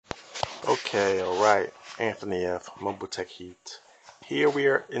Okay, alright. Anthony F. Mobile Tech Heat. Here we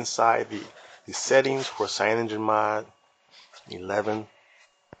are inside the settings for CyanogenMod 11.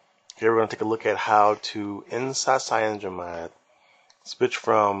 Here we're going to take a look at how to, inside CyanogenMod, switch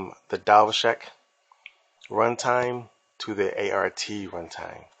from the Dalvik runtime to the ART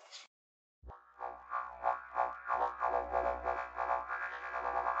runtime.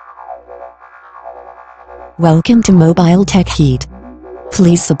 Welcome to Mobile Tech Heat.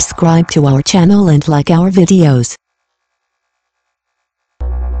 Please subscribe to our channel and like our videos.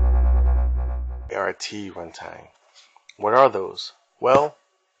 ART runtime. What are those? Well,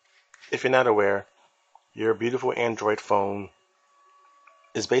 if you're not aware, your beautiful Android phone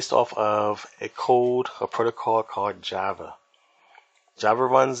is based off of a protocol called Java. Java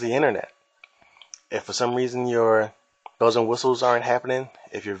runs the internet. If for some reason your bells and whistles aren't happening,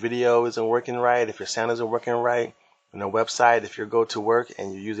 if your video isn't working right, if your sound isn't working right, on a website, if you go to work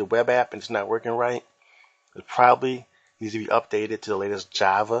and you use a web app and it's not working right, it probably needs to be updated to the latest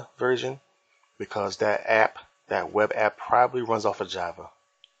Java version, because that web app probably runs off of Java,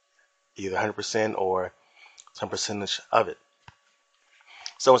 either 100% or some percentage of it.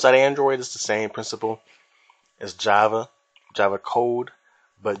 So inside Android, it's the same principle as Java code,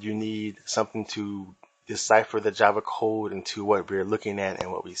 but you need something to decipher the Java code into what we're looking at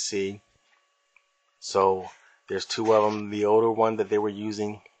and what we see. So there's two of them. The older one that they were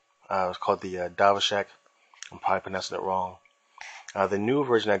using was called the Dalvik. I'm probably pronouncing it wrong. The new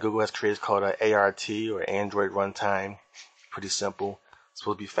version that Google has created is called ART, or Android Runtime. Pretty simple. It's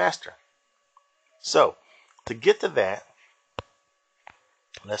supposed to be faster. So to get to that,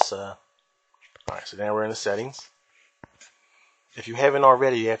 let's alright, so now we're in the settings. If you haven't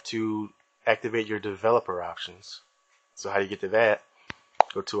already, you have to activate your developer options. So how do you get to that?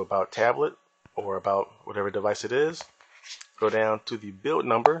 Go to About Tablet, or about whatever device it is. Go down to the build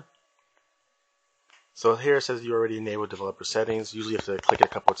number. So here it says you already enabled developer settings. Usually you have to click it a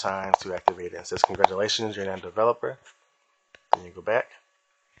couple of times to activate it. It says congratulations, you're now a developer. Then you go back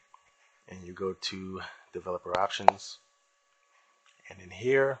and you go to developer options. And in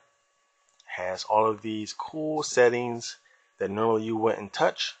here has all of these cool settings that normally you wouldn't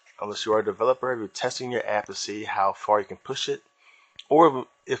touch unless you are a developer. You're testing your app to see how far you can push it, or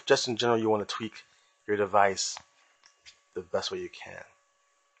if just in general you want to tweak your device the best way you can.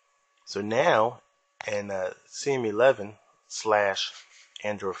 So now in CM11/Android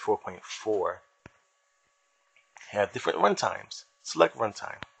 4.4 have different runtimes. Select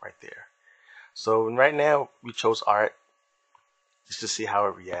runtime right there. So right now we chose Art just to see how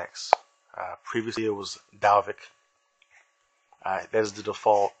it reacts. Previously it was Dalvik. That is the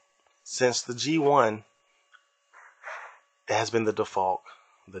default. Since the G1, it has been the default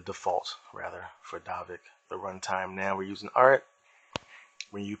for Dalvik, the runtime. Now we're using Art.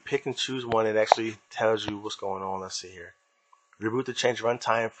 When you pick and choose one, it actually tells you what's going on. Let's see here. Reboot to change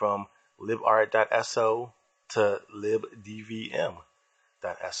runtime from libart.so to libdvm.so.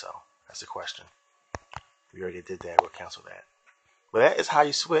 That's the question. We already did that. We'll cancel that. But that is how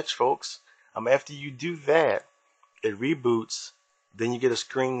you switch, folks. After you do that, it reboots. Then you get a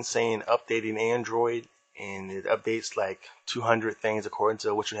screen saying updating Android, and it updates like 200 things according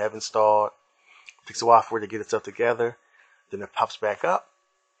to what you have installed. It takes a while for it to get itself together. Then it pops back up,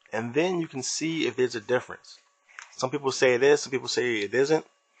 and then you can see if there's a difference. Some people say it is, some people say it isn't.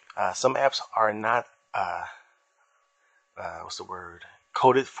 Some apps are not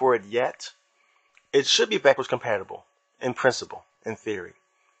coded for it yet. It should be backwards compatible in principle, in theory.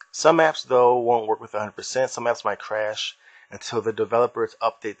 Some apps though won't work with 100%. Some apps might crash until the developers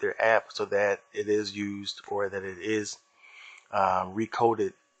update their app so that it is used, or that it is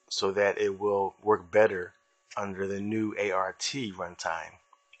recoded so that it will work better under the new ART runtime,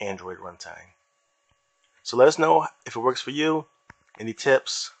 Android runtime. So let us know if it works for you. Any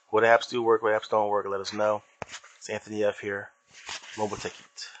tips? What apps do work? What apps don't work? Let us know. It's Anthony F here, Mobile Tech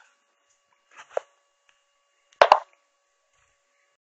Heat.